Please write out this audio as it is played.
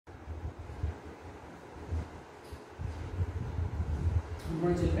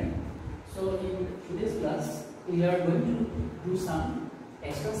Good morning, children. So in today's class, we are going to do some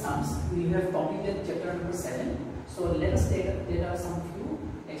extra sums. We have completed chapter number 7. So let us take out some few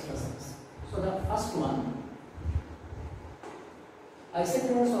extra sums. So the first one,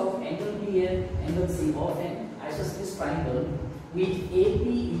 isomers of angle B and angle C of an isosceles triangle with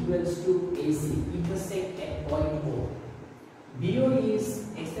AB equals to AC intersect at point O. BO is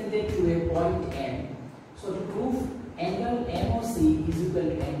extended to a point M. So to prove angle MOC is equal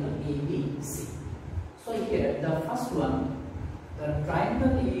to angle ABC. So here the first one, the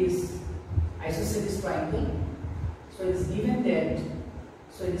triangle is isosceles triangle. So it is given that,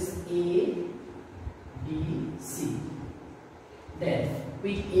 so it is A, B, C. Then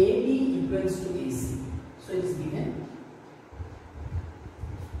with AB equals to AC. So it is given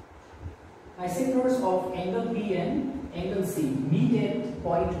isomers of angle B and angle C meet at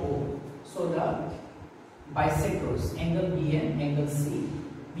point O. So the bisectors angle B and angle C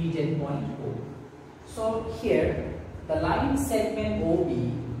meet at point O. So here the line segment OB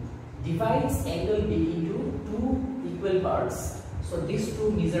divides angle B into two equal parts. So these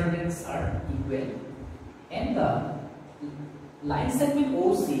two measurements are equal, and the line segment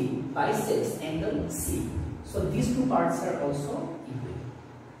OC bisects angle C. So these two parts are also equal.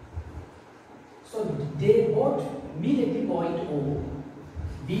 So they both meet at the point O.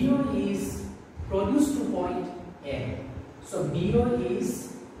 BO is produced to point M. So BO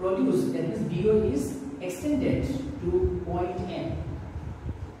is produced, that means BO is extended to point M.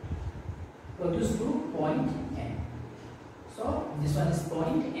 Produced to point M. So this one is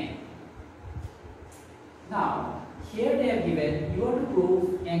point M. Now here they have given you have to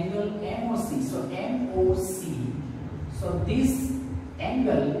prove angle MOC. So MOC. So this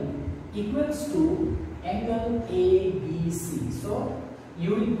angle equals to angle ABC. So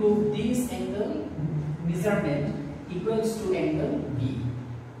you will prove this angle measurement equals to angle B.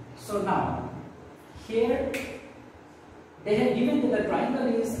 So now here they have given that the triangle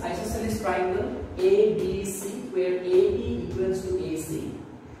is isosceles triangle ABC, where AB equals to AC,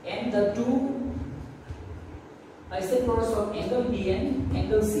 and the two isomers of angle B and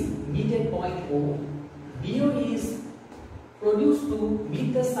angle C meet at point O. BO is produced to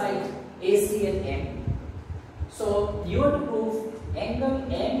meet the side AC at M. So you have to prove angle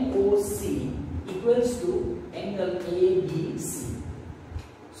MOC equals to angle ABC.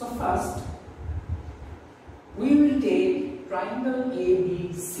 So first we will take triangle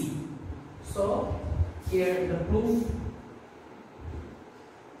ABC. So here the proof.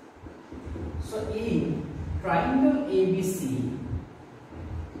 So in triangle ABC,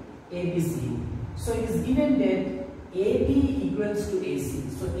 so it is given that AB equals to AC.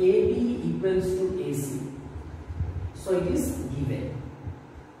 So AB equals to AC. So it is given.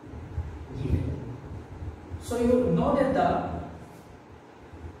 So you know that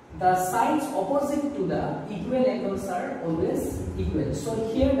the sides opposite to the equal angles are always equal. So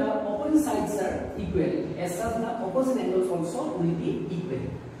here the opposite sides are equal. As such, the opposite angles also will be equal.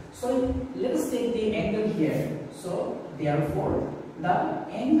 So let us take the angle here. So therefore the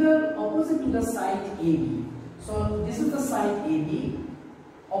angle opposite to the side AB. So this is the side AB.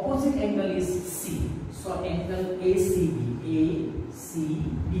 Opposite angle is C. So angle ACB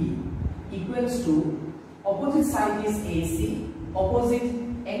equals to opposite side is AC. Opposite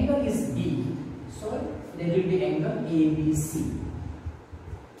angle is B. So there will be angle ABC.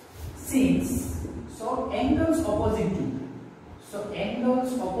 Since so angles opposite to. So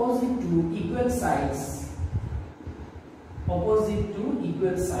angles opposite to equal sides,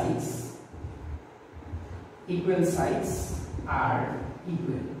 are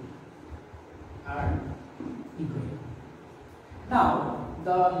equal. Now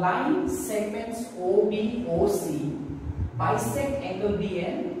the line segments OB, OC bisect angle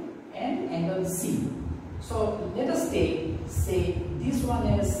BN and angle C. So let us say this one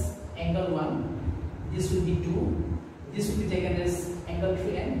is angle 1, this will be 2. This will be taken as angle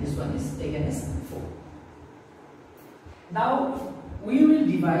 3 and this one is taken as 4. Now we will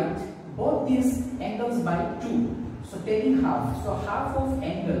divide both these angles by 2. So taking half. So half of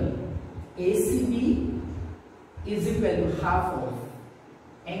angle ACB is equal to half of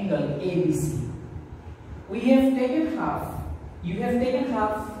angle ABC. We have taken half. You have taken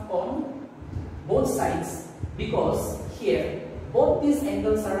half on both sides because here both these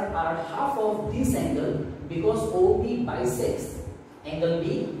angles are half of this angle, because OB bisects angle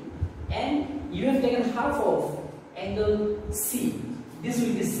B, and you have taken half of angle C. This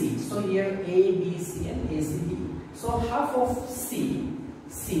will be C. So here ABC and ACB. So half of C,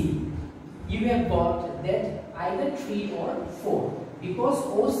 you have got that either 3 or 4, because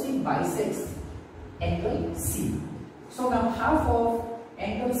OC bisects angle C. So now half of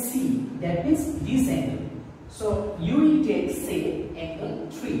angle C, that means this angle. So you will take, say, angle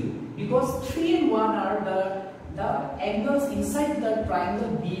 3, because 3 and 1 are the angles inside the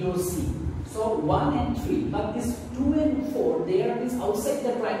triangle BOC. So 1 and 3, but this 2 and 4, they are outside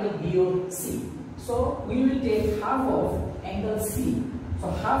the triangle BOC. So we will take half of angle C. So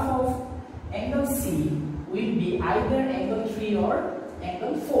half of angle C will be either angle 3 or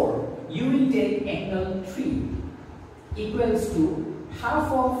angle 4. You will take angle 3 equals to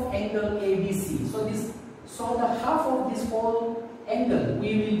half of angle ABC. So the half of this whole angle,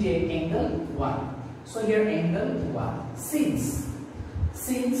 we will take angle 1. So here angle 1. Since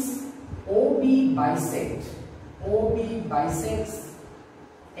OB bisects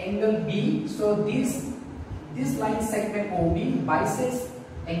angle B, so this line segment OB bisects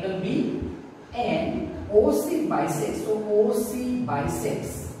angle B, and OC bisects, so OC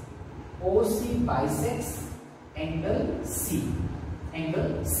bisects angle C.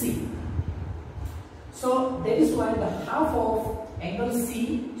 So that is why the half of angle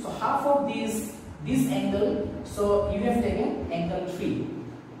C, so half of this angle, so you have taken angle 3,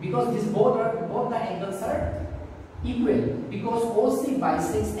 because this both the angles are equal, because OC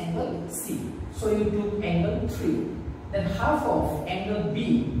bisects angle C. So you took angle 3. Then half of angle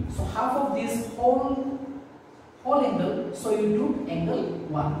B, so half of this whole angle, so you took angle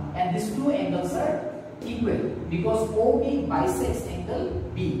 1, and these two angles are equal because OB bisects angle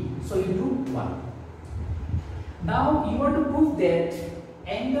B, so you took 1. Now you want to prove that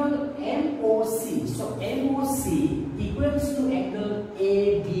angle MOC, so MOC equals to angle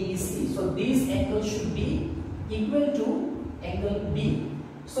ABC, so this angle should be equal to angle B.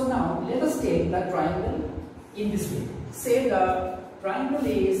 So now let us take the triangle in this way. Say the triangle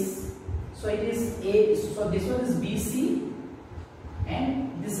is, so it is A, so this one is BC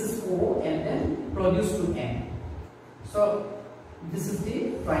and this is O, and then produce to M. So this is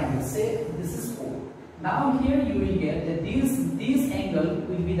the triangle, say this is O. Now here you will get that this angle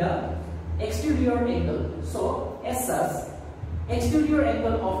will be the exterior angle. So as such, exterior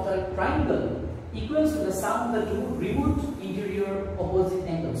angle of the triangle equals to the sum of the two remote interior opposite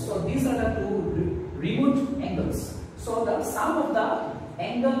angles. So these are the two remote angles. So the sum of the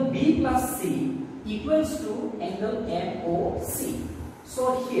angle B plus C equals to angle MOC.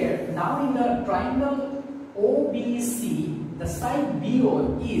 So here, now in the triangle OBC, the side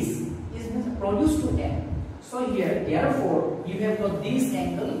BO is produced to M. So here, therefore, you have got this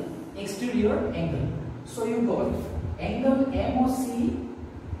angle, exterior angle. So you got angle MOC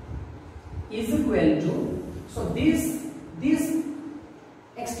is equal to, so this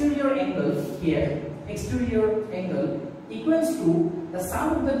exterior angle here, exterior angle equals to the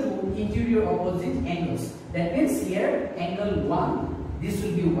sum of the two interior opposite angles. That means here angle 1, this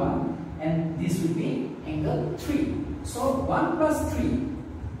will be 1, and this will be angle 3. So 1 plus 3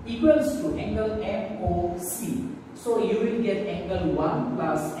 equals to angle MOC. So you will get angle 1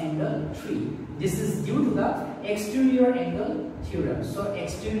 plus angle 3. This is due to the exterior angle theorem. So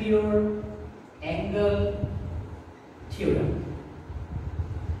exterior angle theorem.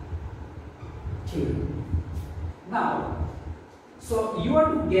 Now, so you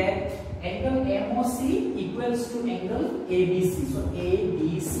are to get angle MOC equals to angle ABC. So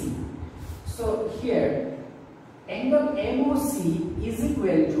ABC. So here angle MOC is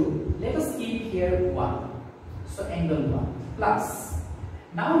equal to, let us keep here 1. So angle 1 plus.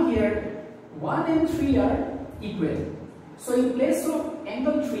 Now here 1 and 3 are equal. So in place of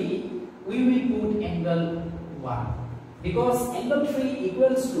angle 3, we will put angle 1, because angle 3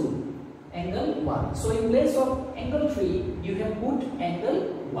 equals to angle 1. So in place of angle 3, you have put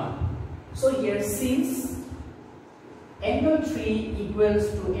angle 1. So here, since angle 3 equals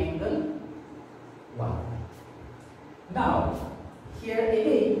to angle 1. Now here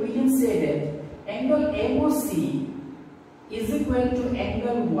again we can say that angle MOC is equal to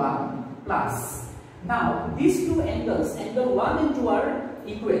angle 1 plus. Now these two angles, angle 1 and 2 are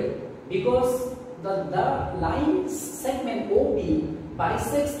equal, because the line segment OB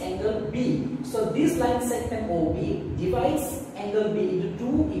bisects angle B. So this line segment OB divides angle B into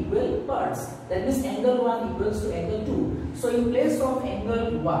two equal parts. That means angle 1 equals to angle 2. So in place of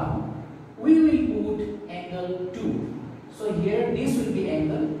angle 1, we will put angle 2. So here this will be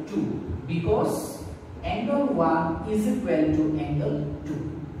angle 2, because angle 1 is equal to angle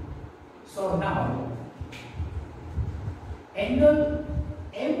 2. So now angle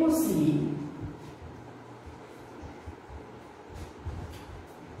MOC,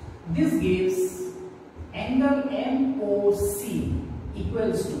 this gives angle MOC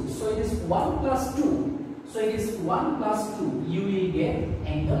equals to, so it is 1 plus 2. So it is 1 plus 2, you will get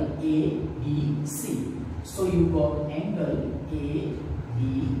angle ABC. So you got angle ABC.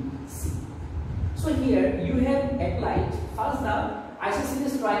 ABC. So here you have applied first the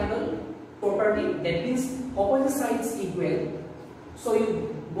isosceles triangle property, that means opposite sides equal. So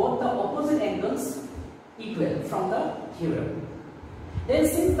you got the opposite angles equal from the theorem. Then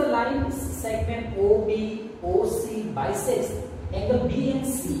since the line segment OB, OC bisects angle B and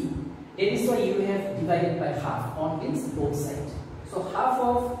C, that is why you have divided by half on means both sides. So half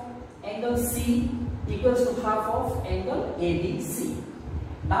of angle C equals to half of angle ABC.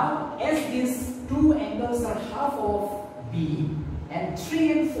 Now as these two angles are half of B and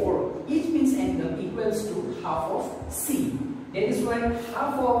 3 and 4 each means angle equals to half of C. That is why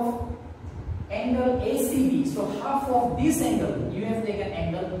half of angle ACB, so half of this angle you have taken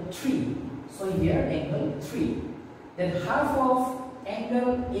angle 3. So here angle 3. Then half of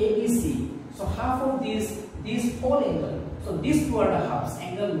angle ABC, so half of this whole angle. So these two are the halves,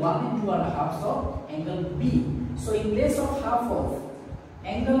 angle 1 and 2 are the halves of angle B. So in place of half of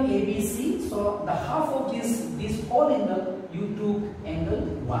angle ABC, so the half of this whole angle you took angle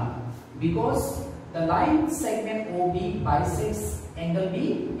 1, because the line segment OB bisects angle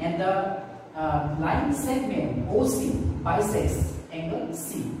B and the line segment OC bisects angle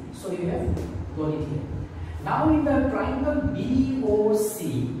C. So you have got it here. Now in the triangle BOC,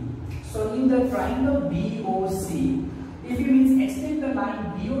 so in the triangle BOC, if you means extend the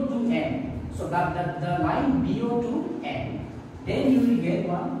line BO to N, so that the line BO to N, then you will get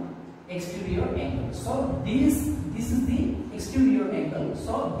one exterior angle. So this is the exterior angle.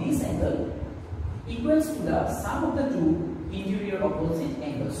 So this angle equals to the sum of the two interior opposite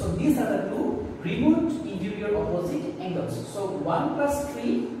angles. So these are the two removed interior opposite angles. So 1 plus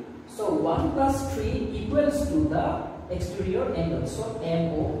 3, so 1 plus 3 equals to the exterior angle, so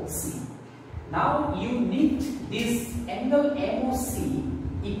MOC. Now you need this angle MOC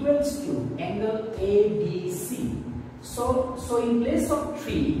equals to angle ABC. So in place of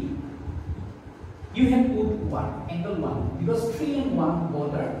 3 you have put 1, angle 1, because 3 and 1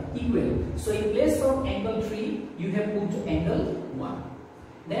 both are equal. So in place of angle 3 you have put angle 1.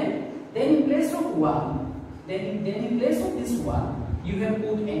 Then in place of 1, then in place of this 1 you have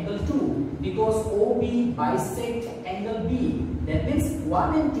put angle 2, because OB bisect angle B. That means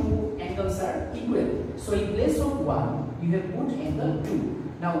 1 and 2 angles are equal. So in place of 1 you have put angle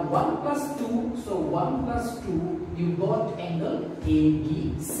 2. Now 1 plus 2, so 1 plus 2 you got angle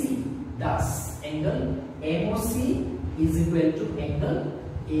ABC. Thus angle MOC is equal to angle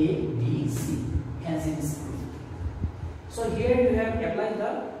ABC. Hence it is proved. So here you have applied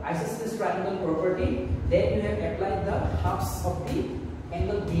the isosceles triangle property. Then you have applied the halves of the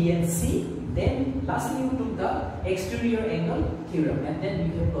angle B and C. Then lastly you took the exterior angle theorem, and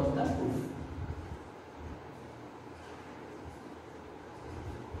then you have got the proof.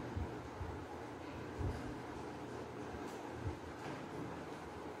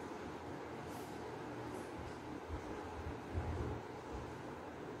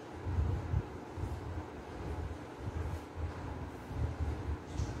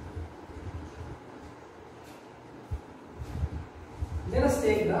 Let us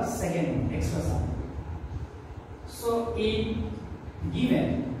take the second extra sum. So in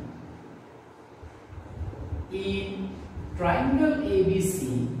triangle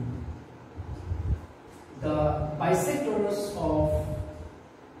ABC, the bisectors of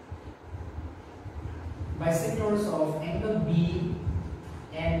angle B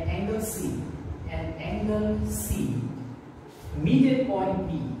and angle C meet at point P.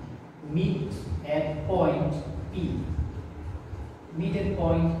 Meet at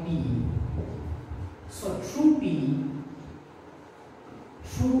point P. So through P,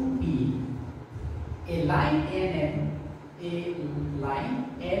 a line LN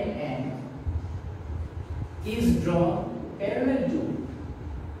is drawn parallel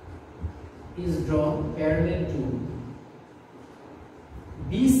to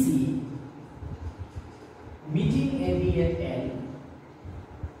BC, meeting AB at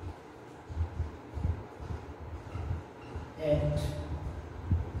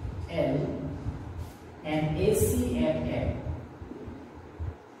L and AC at M.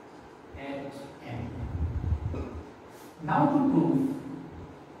 Now to prove,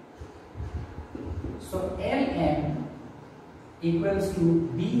 so LM equals to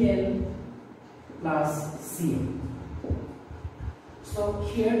BL plus CM. So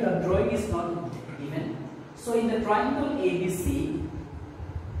here the drawing is not given. So in the triangle ABC,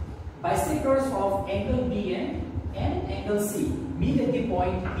 bisectors of angle BN and angle C meet at the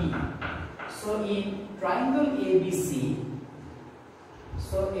point P. So in triangle ABC,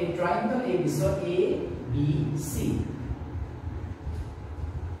 so ABC,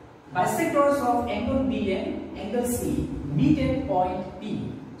 bisectors of angle B and angle C meet at point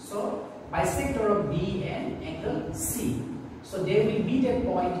P. So bisector of B and angle C. So they will meet at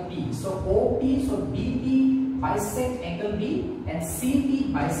point P. So OP, so BP bisect angle B and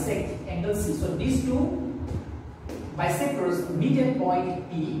CP bisect angle C. So these two bisectors meet at point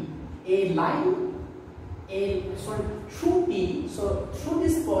P. A line, through P. So through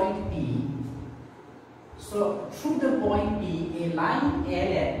this point P. So through the point P, a line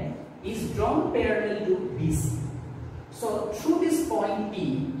LN is drawn parallel to BC. So through this point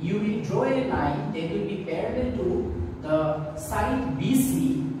P, you will draw a line that will be parallel to the side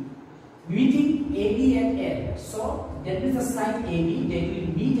BC meeting AB at L. So that is the side AB that will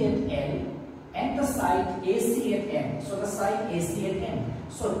meet at L and the side AC at M. So the side AC at M.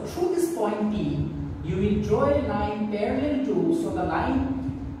 So through this point P, you will draw a line parallel to, so the line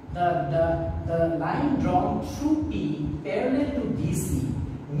line drawn through P parallel to DC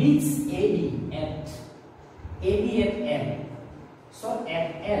meets AB at L. So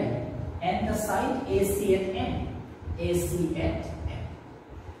at L and the side AC at M. AC at M.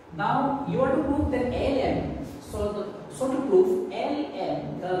 Now you are to prove that LM. So to prove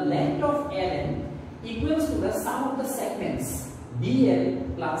LM, the length of LM equals to the sum of the segments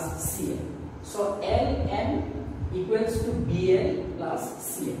BL plus CL. So LM equals to BL plus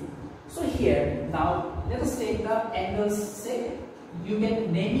CL. So here now let us take the angles. Say you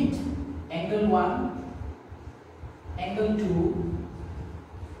can name it angle 1, angle 2,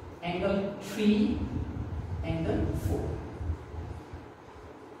 angle 3, angle 4.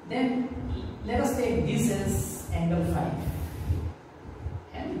 Then let us take this as angle 5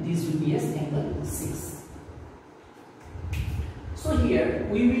 and this will be as angle 6. So here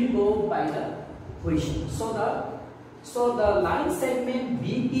we will go by the equation. So the line segment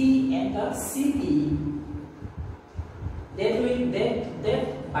BP and the CP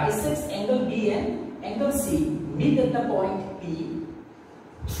that bisects angle B and angle C meet at the point P.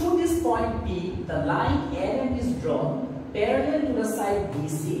 Through this point P, the line LM is drawn parallel to the side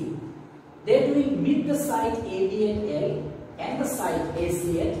BC. That will meet the side AB at L and the side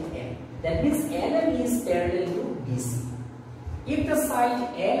AC at M. That means LM is parallel to BC. If the side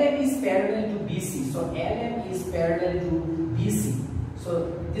LM is parallel to BC, so LM is parallel to BC.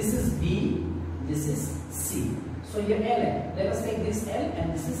 So this is B, this is C. So here LM, let us take this L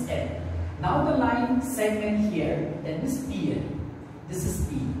and this is L. Now the line segment here, that is PL. This is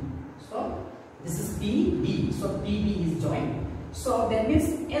P. So this is PB. So PB is joined. So that means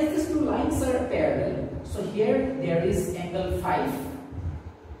as these two lines are parallel, so here there is angle 5.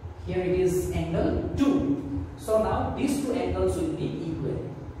 Here it is angle 2. So now these two angles will be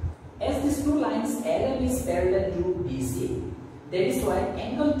equal. As these two lines LM is parallel to BC, that is why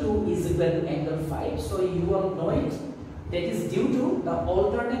angle 2 is equal to angle 5. So you all know it. That is due to the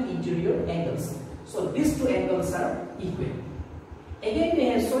alternate interior angles. So these two angles are equal.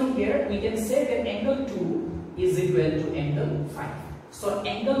 Again, so here we can say that angle 2 is equal to angle 5. So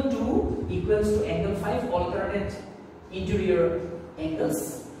angle 2 equals to angle 5 alternate interior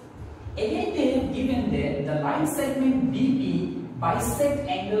angles. Again, they have given that the line segment BP bisect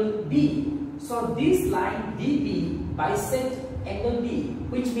angle B. So this line BP bisect angle B,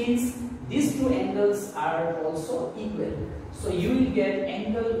 which means these two angles are also equal. So you will get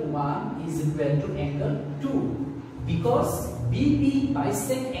angle 1 is equal to angle 2 because BP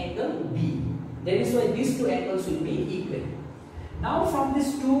bisect angle B. That is why these two angles will be equal. Now from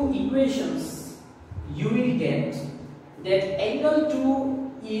these two equations, you will get that angle 2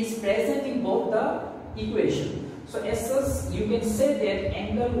 is present in both the equation. So as such, you can say that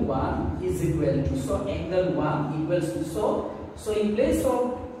angle 1 is equal to, so angle 1 equals to, so in place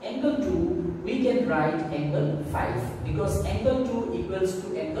of angle 2, we can write angle 5 because angle 2 equals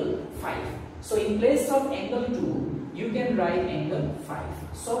to angle 5. So in place of angle 2, you can write angle 5.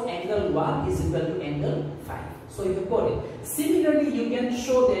 So angle 1 is equal to angle 5. So you got it. Similarly, you can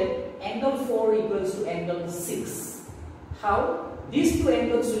show that angle 4 equals to angle 6. How? These two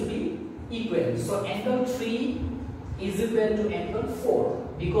angles will be equal. So angle 3 is equal to angle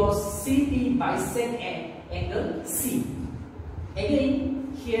 4 because CP bisect angle C.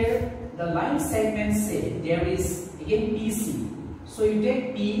 Again, here the line segments say there is again PC. So you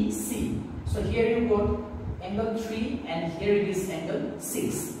take PC. So here you got angle 3 and here it is angle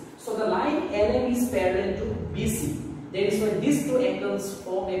 6. So the line LM is parallel to BC. That is why these two angles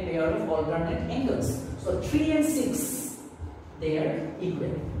form a pair of alternate angles. So 3 and 6, they are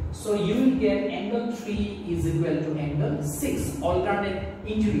equal. So you will get angle 3 is equal to angle 6, alternate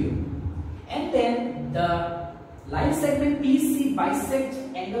interior. And then the line segment PC bisect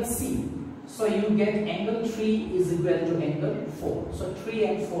angle C. so you get angle 3 is equal to angle 4. So 3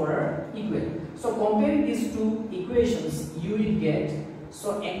 and 4 are equal. So comparing these two equations, you will get,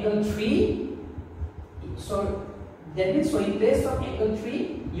 so angle 3, so that means, so in place of angle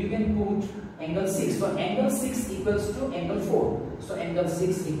 3, you can put angle 6. So angle 6 equals to angle 4. So angle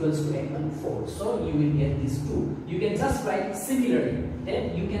 6 equals to angle 4. So you will get these two. You can just write similarly.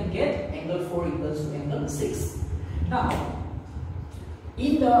 Then you can get angle 4 equals to angle 6. Now,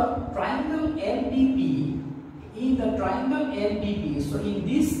 in the triangle LBP, so in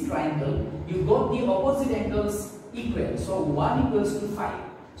this triangle, you got the opposite angles equal. So 1 equals to 5.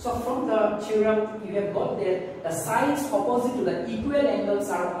 So from the theorem, you have got that the sides opposite to the equal angles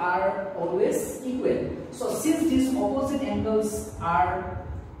are always equal. So since these opposite angles are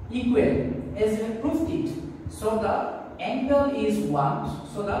equal, as we have proved it, so the angle is 1.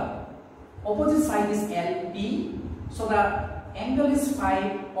 So the opposite side is LP. So the angle is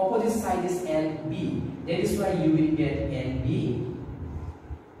 5, opposite side is LB. That is why you will get LB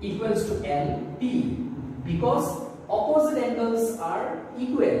equals to LP, because opposite angles are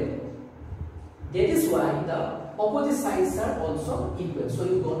equal. That is why the opposite sides are also equal. So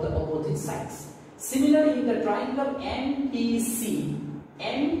you got the opposite sides. Similarly, in the triangle NPC,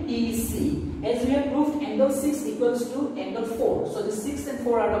 as we have proved, angle 6 equals to angle 4. So the 6 and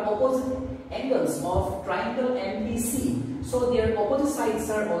 4 are the opposite angles of triangle NPC. So their opposite sides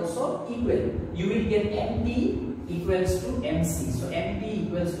are also equal. You will get MP equals to MC. So MP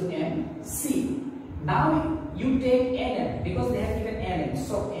equals to MC. Now you take LM, because they have given LM.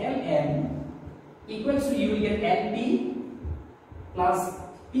 So LM equals to, you will get LP plus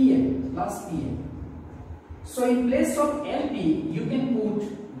PM. So in place of LP, you can put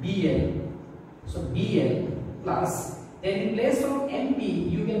BL. So BL plus, then in place of MP,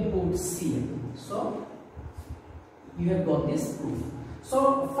 you can put CL. So you have got this proof.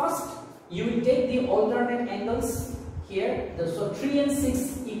 So first, you will take the alternate angles here. So 3 and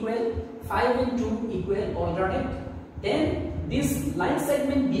 6 equal, 5 and 2 equal, alternate. Then this line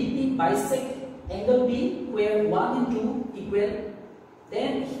segment BP bisect angle B, where 1 and 2 equal.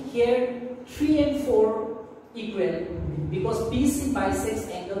 Then here 3 and 4 equal, because PC bisects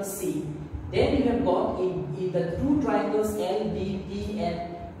angle C. Then you have got in the two triangles LBP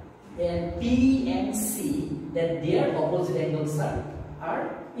and PMC, that their opposite angles are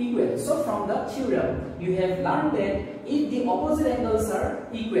equal. So from the theorem, you have learned that if the opposite angles are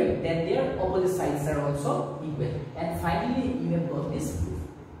equal, then their opposite sides are also equal. And finally, you have got this proof.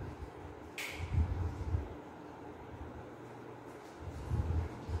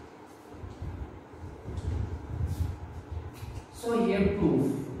 So here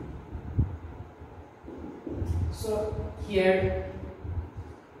proof. So here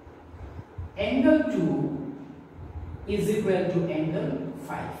angle 2 is equal to angle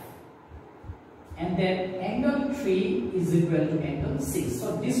 5, and then angle 3 is equal to angle 6.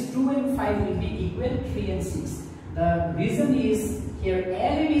 So these 2 and 5 will be equal, 3 and 6. The reason is here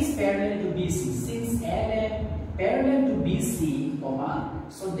LM is parallel to BC. Since LM parallel to BC,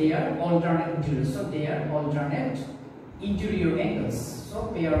 so they are alternate interior. So they are alternate interior angles.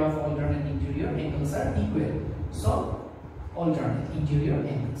 So pair of alternate interior angles are equal. So alternate interior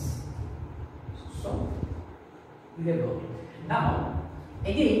angles. So you have got it. Now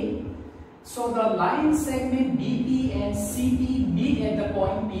again, so the line segment BP and CP meet at the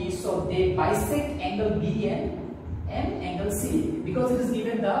point P. So they bisect angle B and angle C, because it is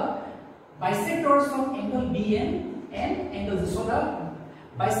given the bisectors of angle B and angle C. So the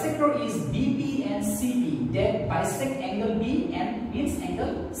bisector is BP and CP, that bisect angle B and means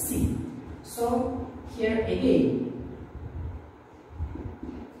angle C. So here again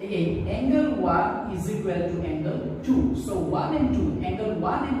angle 1 is equal to angle 2. So 1 and 2, angle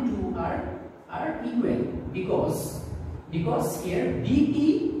 1 and 2 are equal, because here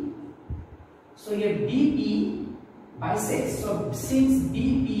BP, so here BP bisects. So since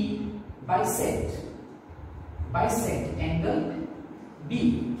BP bisect angle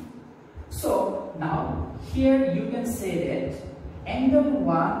B, so now here you can say that angle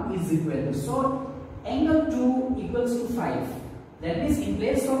 1 is equal to, so angle 2 equals to 5. That means in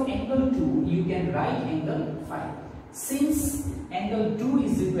place of angle 2, you can write angle 5. Since angle 2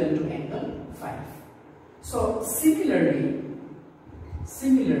 is equal to angle 5. So similarly,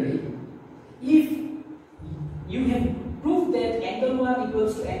 if you have proved that angle 1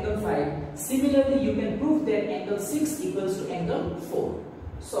 equals to angle 5, similarly you can prove that angle 6 equals to angle 4.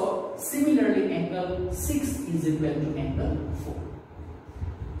 So similarly angle 6 is equal to angle 4.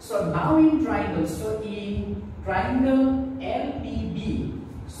 So now in triangle, so in triangle LPB,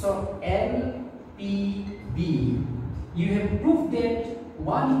 so LPB, you have proved that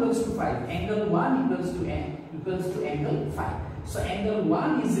 1 equals to 5. Angle 1 equals to angle 5. So angle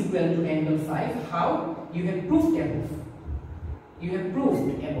 1 is equal to angle 5. How? You have proved above. You have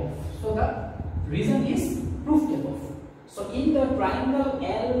proved above. So the reason is proved above. So in the triangle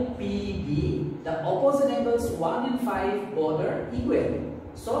LPD, the opposite angles 1 and 5 both are equal.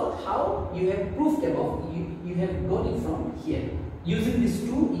 So how you have proved above? You have got it from here using these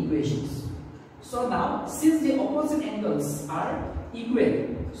two equations. So now since the opposite angles are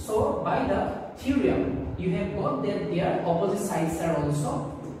equal, so by the theorem you have got that their opposite sides are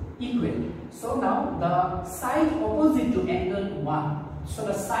also equal. So now the side opposite to angle 1. So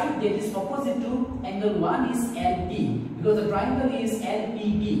the side that is opposite to angle 1 is LP, because the triangle is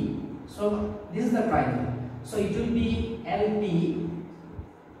LPB. So this is the triangle. So it will be LP.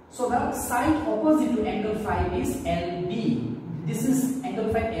 So the side opposite to angle 5 is LB. This is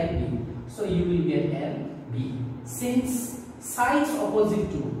angle 5 LB. So you will get LB. Since sides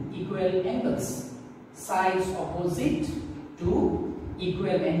opposite to equal angles, sides opposite to equal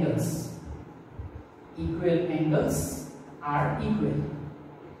angles are equal.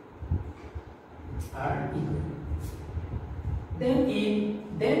 Then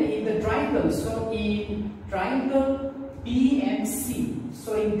in the triangle, so in triangle PMC,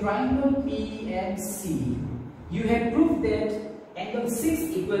 so in triangle PMC, you have proved that angle 6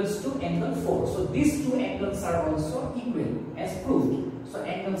 equals to angle 4. So these two angles are also equal as proved. So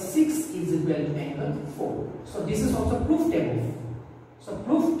angle 6 is equal to angle 4. So this is also proved above. So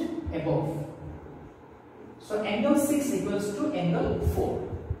proved above. So angle 6 equals to angle 4.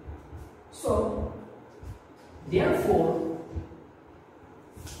 So therefore,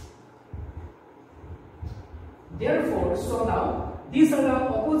 so now these are the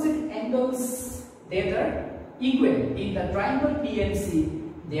opposite angles that are equal in the triangle PMC.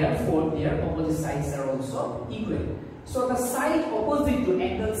 Therefore, their opposite sides are also equal. So the side opposite to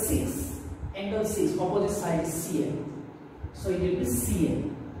angle 6, opposite side CM. So it will be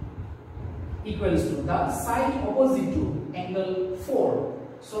CM equals to the side opposite to angle 4.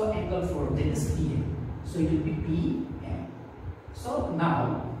 So angle 4, that is PM. So it will be PM. So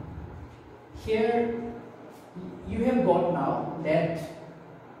now here you have got now that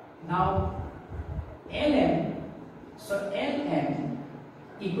LM, so LM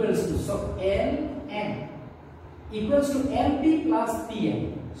equals to, so LM equals to LP plus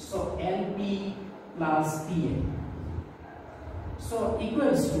PM. So LP plus PM. So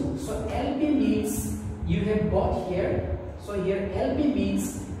equals to, so LP means you have got here, so here LP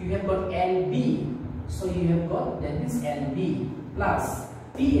means you have got LB. So you have got, that means LB plus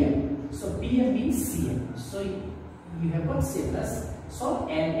PM. So PM means CM. So you have got CM plus. So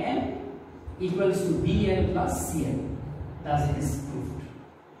LM equals to BL plus CM. Thus it is proved.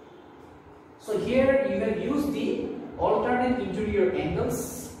 So here you have used the alternate interior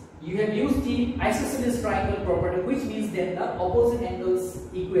angles. You have used the isosceles triangle property, which means that the opposite angles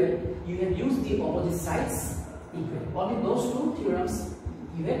equal. You have used the opposite sides equal. Only those two theorems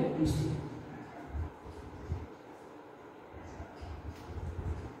you have used it.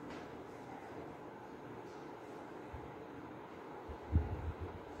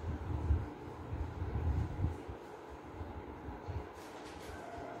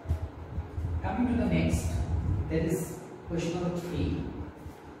 Coming to the next, that is question number 3.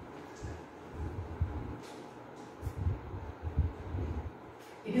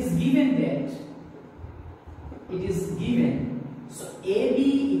 It is given, so AB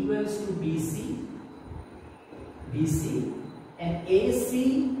equals to BC, and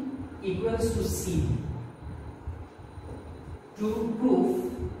AC equals to CD. To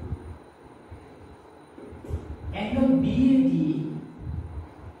prove angle BAD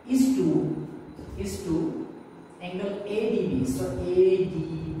is to angle ADB, so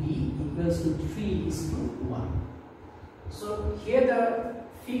ADB equals to 3:1. So here the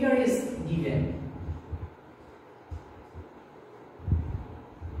figure is given.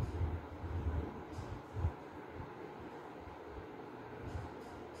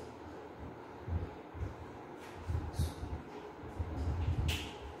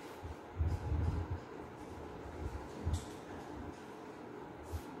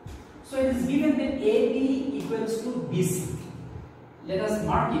 So it is given that AB equals to BC. Let us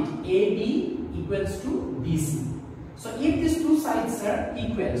mark it. AB equals to BC. So if these two sides are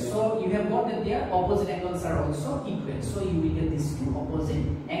equal, so you have got that their opposite angles are also equal. So you will get these two opposite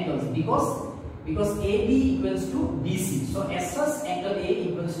angles because AB equals to BC. So as such, angle A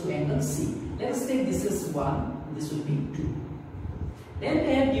equals to angle C. Let us take this is 1, this will be 2. Then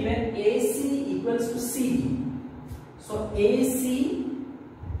they have given AC equals to CD. So AC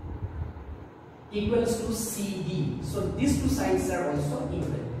equals to CD. So these two sides are also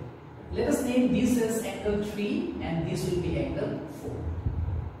equal. Let us name this as angle 3 and this will be angle 4.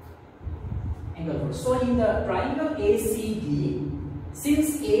 Angle 4. So in the triangle ACD,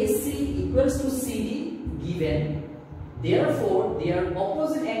 since AC equals to CD given, therefore their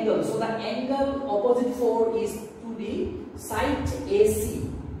opposite angle, so the angle opposite 4 is to the side AC.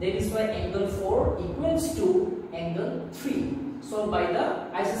 That is why angle 4 equals to angle 3. So by the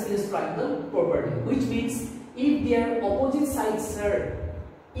isosceles triangle property, which means if their opposite sides are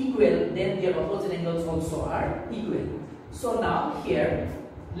equal, then their opposite angles also are equal. So now here,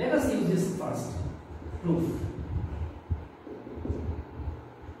 let us use this first proof.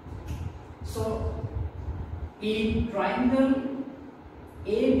 So in triangle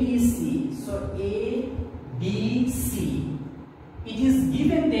ABC, so ABC, it is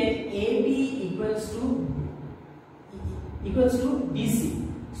given that AB equals to BC.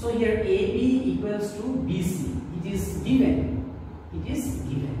 So here AB equals to BC. It is given. It is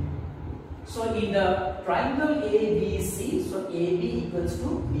given. So in the triangle ABC, so AB equals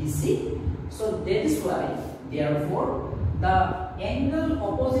to BC. So that is why, therefore, the angle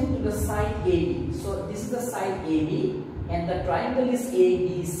opposite to the side AB. So this is the side AB, and the triangle is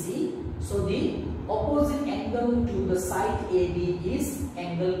ABC. So the opposite angle to the side AB is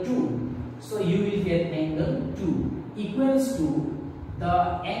angle 2. So you will get angle 2 equals to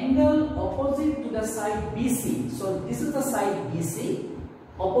the angle opposite to the side BC. So this is the side BC.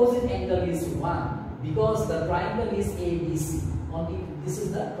 Opposite angle is 1 because the triangle is ABC. Only this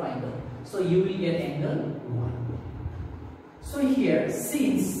is the triangle. So you will get angle 1. So here,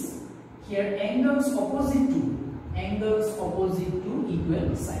 since here angles opposite to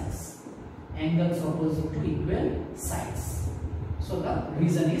equal sides. Angles opposite to equal sides. So the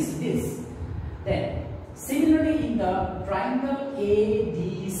reason is this. Then similarly in the triangle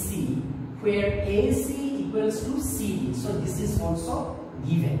ADC, where AC equals to CD, so this is also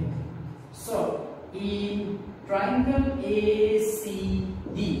given. So in triangle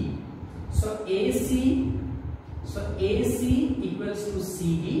ACD, so AC equals to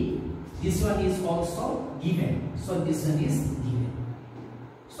CD, this one is also given. So this one is given.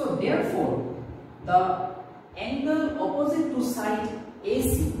 So therefore the angle opposite to side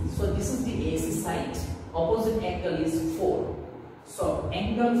AC, so this is the AC side, opposite angle is 4. So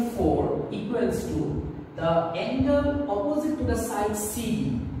angle 4 equals to the angle opposite to the side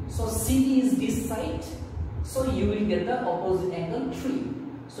CD. So CD is this side. So you will get the opposite angle 3.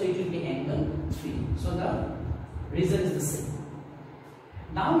 So it will be angle 3. So the reason is the same.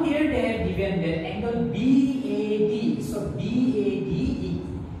 Now here they have given that angle BAD. So BAD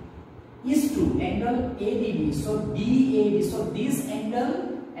is to angle ADB. So BAD. So this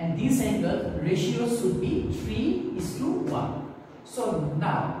angle and this angle ratio should be 3:1. So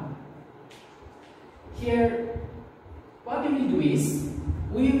now here what we will do is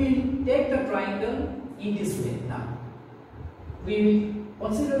we will take the triangle in this way. Now we will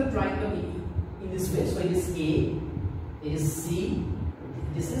consider the triangle in this way. So it is A, it is C,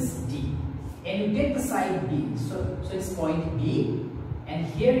 this is D, and you take the side B. So it's point B, and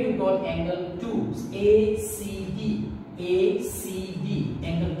here you got angle 2, ACD,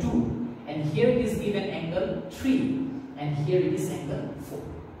 angle 2, and here it is given angle 3, and here it is angle 4.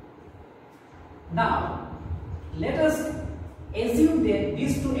 Now let us assume that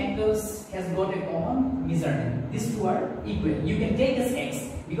these two angles has got a common measurement. These two are equal. You can take as x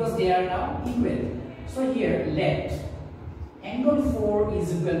because they are now equal. So here let angle 4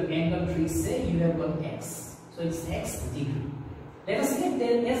 is equal to angle 3. Say you have got x. So it's x degree. Let us take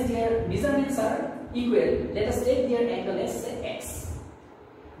them as their measurements are equal. Let us take their angle as say x.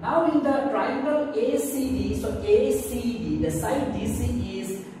 Now in the triangle ACD, so ACD, the side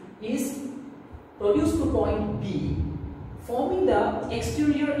DC is produced to point B, forming the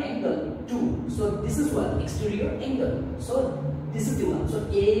exterior angle 2. So this is what exterior angle. So this is the one. So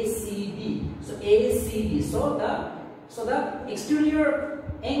ACD. So ACD. So the exterior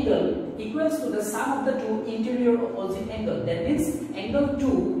angle equals to the sum of the two interior opposite angle. That means angle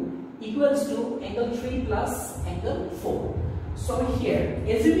 2 equals to angle 3 plus angle 4. So here,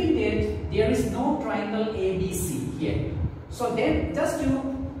 assuming that there is no triangle ABC here, so then just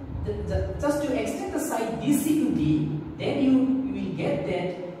to extend the side DC to D, then you will get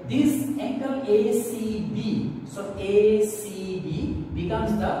that this angle ACB, so ACB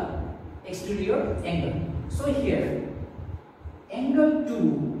becomes the exterior angle. So here angle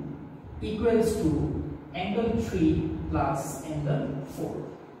 2 equals to angle 3 plus angle 4.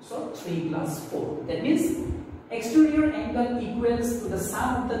 So 3 plus 4. That means exterior angle equals to the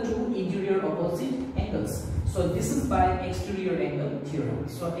sum of the two interior opposite angles. So this is by exterior angle theorem.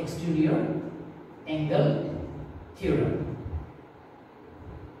 So exterior angle theorem.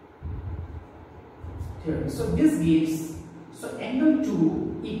 So this gives, so angle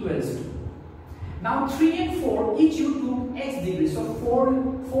 2 equals to, now 3 and 4 each you took x degree, so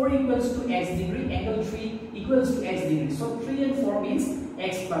 4 equals to x degree, angle 3 equals to x degree, so 3 and 4 means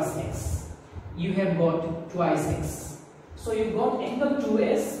x plus x, you have got twice x, so you got angle 2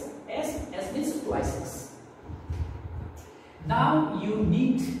 as means twice x. Now you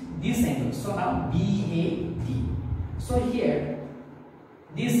need this angle, so now BAD, so here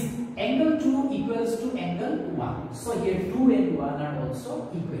this angle 2 equals to angle 1, so here 2 and 1 are also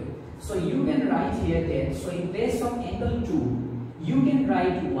equal, so you can write here then, so in place of angle 2 you can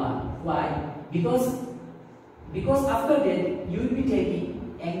write 1. Why? Because after that you will be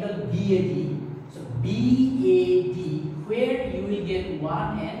taking angle BAD, so BAD where you will get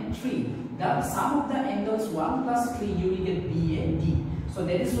 1 and 3, the sum of the angles 1 plus 3 you will get BAD. So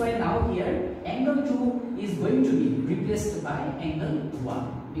that is why now here angle 2 is going to be replaced by angle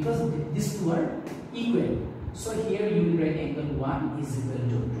 1 because these two are equal. So here you will write angle 1 is equal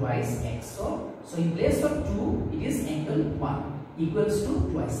to twice x. So in place of 2 it is angle 1 equals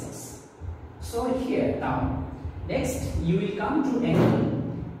to twice x. So here now next you will come to angle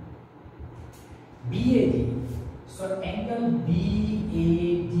BAD. So angle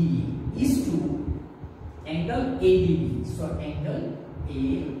BAD is to angle ADB. So angle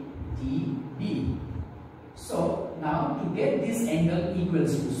ADB. So now to get this angle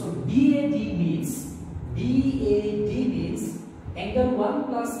equals to, so BAD means angle 1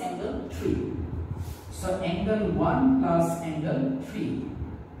 plus angle 3. So angle 1 plus angle 3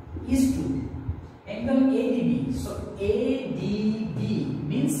 is to angle ADB. So ADB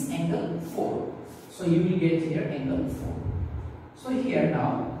means angle 4. So you will get here angle 4. So here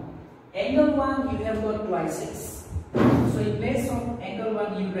now angle 1 you have got twice x. So in place of angle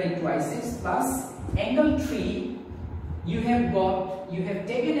 1 you write twice x plus angle 3 you have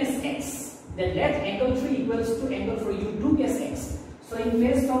taken as x. Then let angle 3 equals to angle 4 you took as x. So in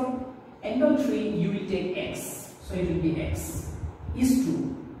place of angle 3 you will take x. So it will be x is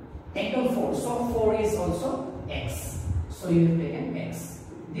to angle 4. So 4 is also x. So you have taken x.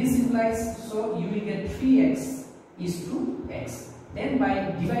 This implies, so you will get 3x is to x. Then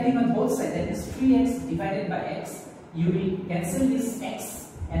by dividing on both sides, that is 3x divided by x, you will cancel this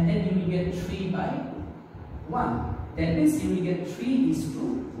x and then you will get 3 by 1. That means you will get 3 is to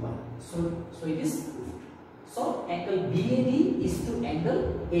 1. So it is, so angle BAD is to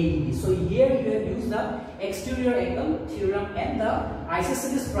angle ADB. So here you have used the exterior angle theorem and the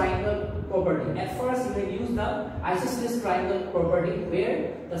isosceles triangle property. At first you have used the isosceles triangle property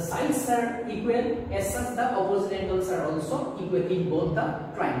where the sides are equal, as such the opposite angles are also equal in both the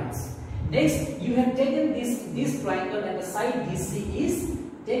triangles. Next you have taken this triangle and the side DC is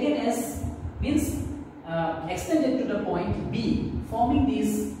taken as, means extended to the point B, forming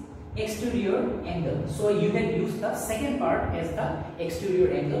this exterior angle. So you have used the second part as the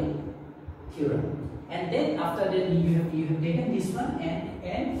exterior angle theorem. And then after that you have taken this one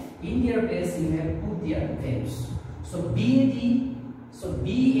and in their place you have put their values. So BAD, so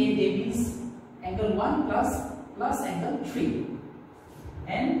BAD means angle 1 plus angle 3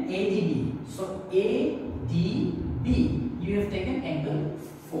 and ADB. So ADB you have taken angle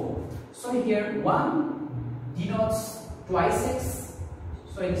 4. So here 1 denotes twice x,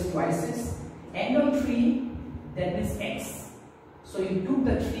 so it is twice x. Angle 3 that means x, so you took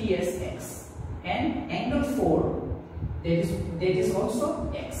the 3 as x. And angle 4 that is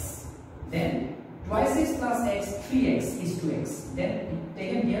also x. Then twice x plus x, 3x is 2x. Then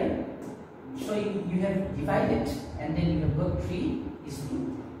taken here, so you have divided and then you have got 3 is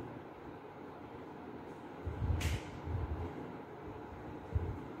 2.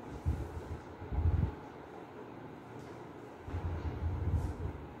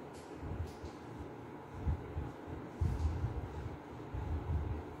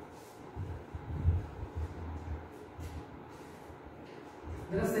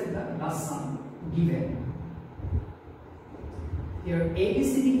 Let us take the last sum given. Here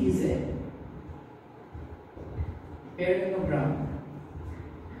ABCD is a parallelogram.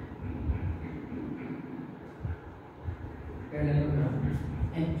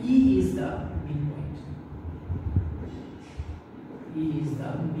 And E is the midpoint. E is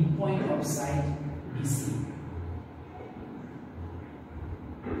the midpoint of side BC.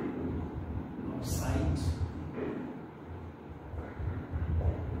 Of side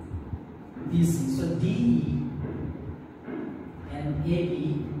BC. So DE and AB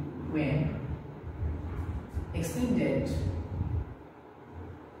when extended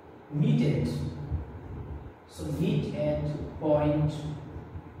meet at, so meet at point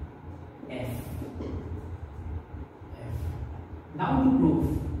F. Now to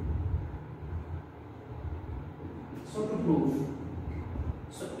prove. So to prove,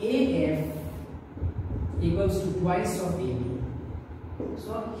 so AF equals to twice of AB.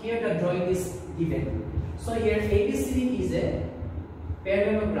 So here the drawing is given. So here ABCD is a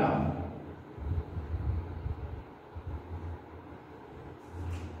parallelogram.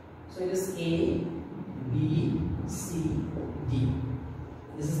 So it is A, B, C, D.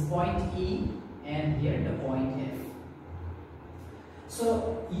 This is point E and here the point F.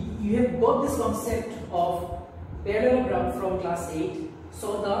 So you have got this concept of parallelogram from class 8.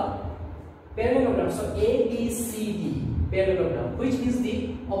 So the parallelogram, so ABCD parallelogram, which means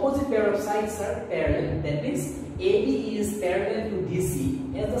the opposite pair of sides are parallel. That means AB is parallel to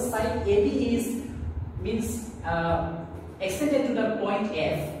DC. As the side AB is extended to the point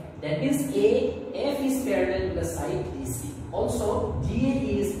F. That means AF is parallel to the side DC. Also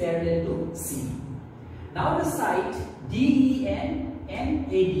DA is parallel to C. Now the side DE and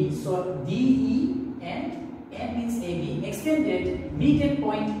AB. So DE and M means AB extended meet at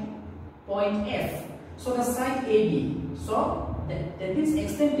point F. So the side AB. So that means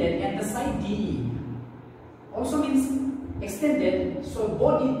extended, and the side DE also means extended. So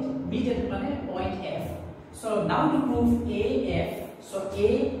both it meet at point F. So now to prove AF. So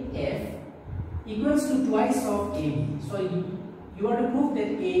AF equals to twice of AB. So you are to prove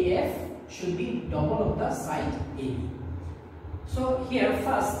that AF should be double of the side AB. So here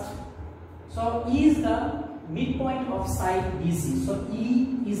first, so E is the midpoint of side BC. So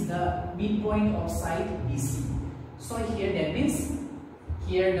E is the midpoint of side BC. So here that means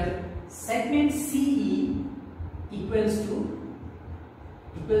here the segment CE equals to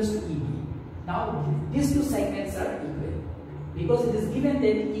EB. Now these two segments are equal because it is given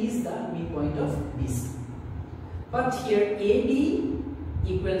that E is the midpoint of BC. But here AB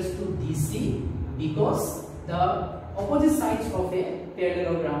equals to DC because the opposite sides of a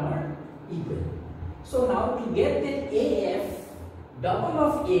parallelogram are equal. So now to get that AF double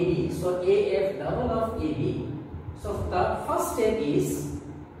of AB, so AF double of AB, so the first step is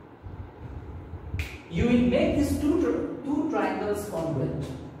you will make these two triangles congruent.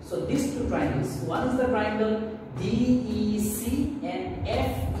 So these two triangles, one is the triangle DEC and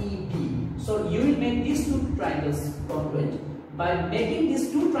FEB. So you will make these two triangles congruent. By making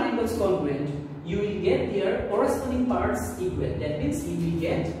these two triangles congruent, you will get their corresponding parts equal. That means you will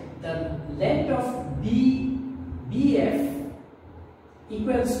get the length of BF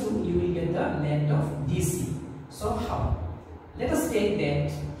equals to, you will get the length of DC. So how? Let us take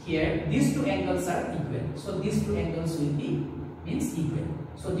that here these two angles are equal. So these two angles will be means equal.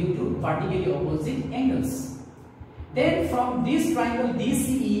 So due to vertically opposite angles. Then from this triangle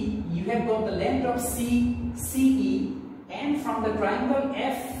DCE, you have got the length of CE, and from the triangle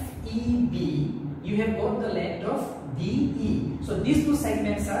FEB, you have got the length of DE. So these two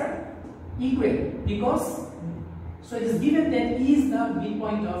segments are equal because so it is given that E is the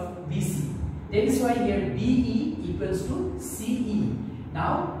midpoint of BC. That is why here BE equals to CE.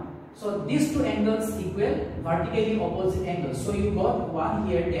 Now, so these two angles equal vertically opposite angles. So you got one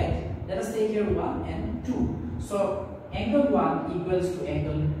here, that. Let us take here 1 and 2. So angle 1 equals to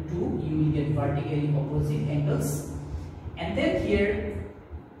angle 2. You will get vertically opposite angles. And then here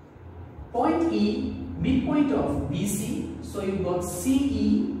point E, midpoint of BC. So you got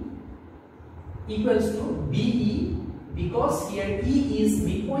CE equals to BE because here E is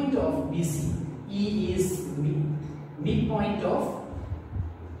midpoint of BC. E is midpoint of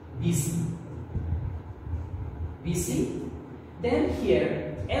BC. Then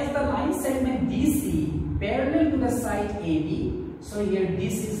here, as the line segment DC parallel to the side AB, so here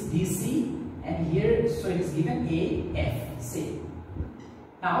this is DC and here so it is given AF. Say.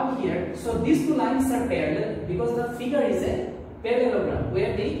 Now here, so these two lines are parallel because the figure is a parallelogram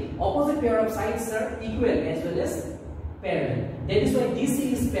where the opposite pair of sides are equal as well as parallel. That is why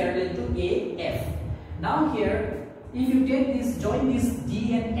DC is parallel to AF. Now here, if you take this, join this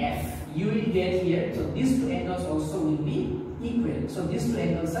D and F, you will get here, so these two angles also will be equal. So these two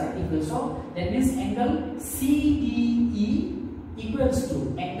angles are equal. So that means angle CDE equals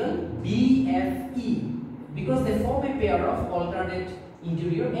to angle BFE because they form a pair of alternate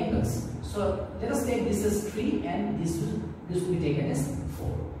interior angles. So let us take this as 3 and this will be taken as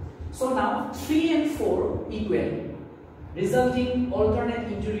 4. So now 3 and 4 equal, resulting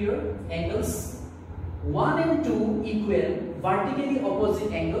alternate interior angles. 1 and 2 equal vertically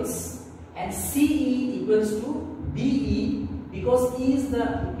opposite angles, and CE equals to BE because E is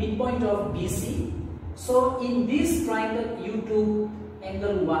the midpoint of BC. So in this triangle you took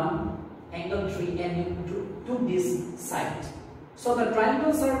angle 1, angle 3 and you took this side. So the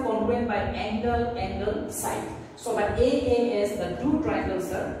triangles are congruent by angle, side. So by AAS, the two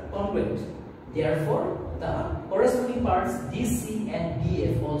triangles are congruent. Therefore, the corresponding parts DC and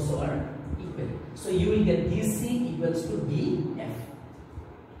DF also are equal. So you will get DC equals to DF.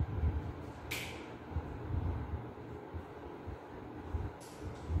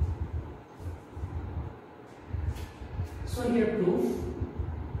 So here proof.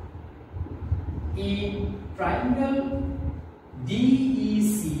 In triangle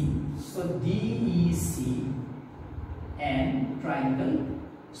DEC, so DEC and triangle,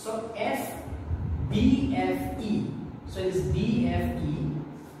 so FBFE, so it is BFE,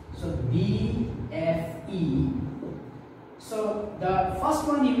 so BFE. So the first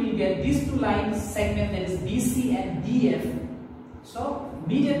one you will get these two lines segment, that is BC and DF. So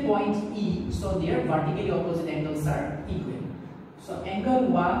median point E, so their vertically opposite angles are equal. So angle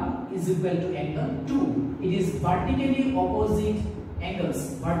 1 is equal to angle 2. It is vertically opposite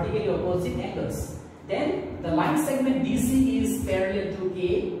angles. Vertically opposite angles. Then the line segment DC is parallel to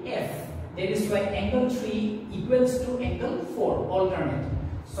AF. That is why angle 3 equals to angle 4 alternate.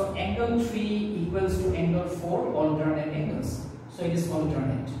 So angle 3 equals to angle 4 alternate angles. So it is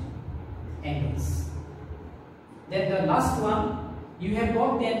alternate angles. Then the last one, you have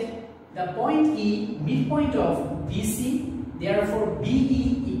got that the point E, midpoint of BC, therefore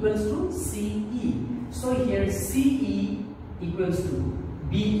BE equals to CE. So here CE equals to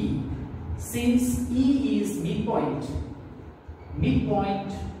BE. Since E is midpoint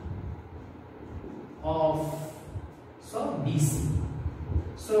of BC.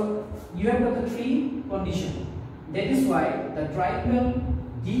 So you have got the three conditions. That is why the triangle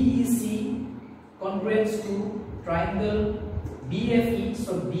DEC congruents to triangle BFE,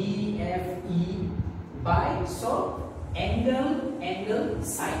 so BFE by angle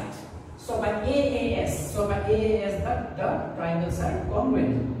side. So by AAS, the triangles are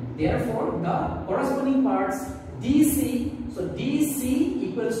congruent. Therefore, the corresponding parts DC, so DC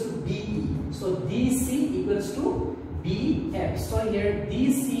equals to BE, so DC equals to BF. So here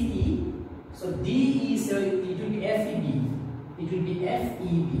DCE, so DE, so it will be FEB, it will be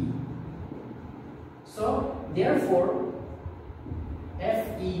FEB. So therefore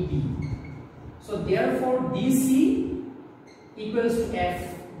FEB. So therefore DC equals to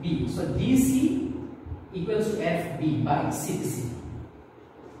FB. So DC equals to FB by CPC.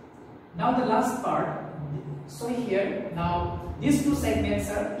 Now the last part. So here now these two segments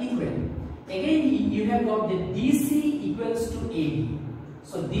are equal. Again you have got the DC equals to AB.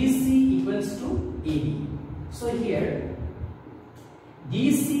 So DC equals to AB. So here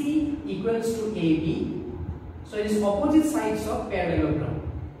DC equals to AB. So it is opposite sides of parallelogram.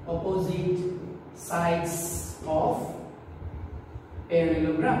 Opposite sides of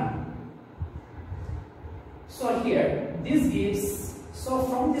parallelogram. So here this gives, so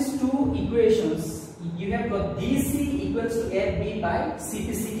from these two equations you have got DC equals to FB by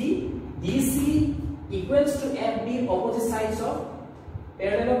CPCT. DC equals to FB opposite sides of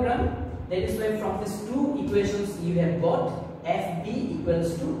parallelogram. That is why from these two equations you have got FB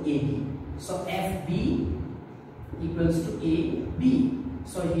equals to AB. So FB equals to AB.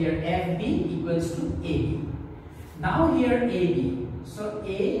 So here FB equals to AB. Now here AB. So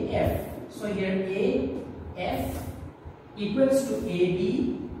AF. So here AF equals to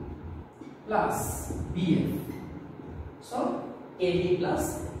AB plus BF. So AB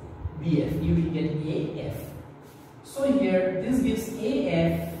plus BF. You will get AF. So here this gives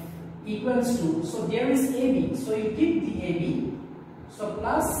AF equals to, so there is AB. So you keep the AB. So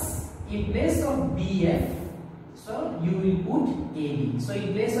plus in place of BF. So you will put AB. So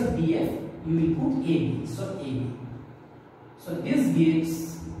in place of BF, you will put AB. So AB. So this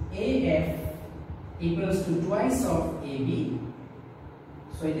gives AF equals to twice of AB.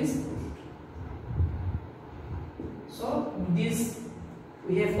 So it is proved. So this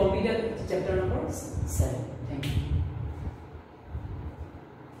we have completed chapter number 7. Thank you.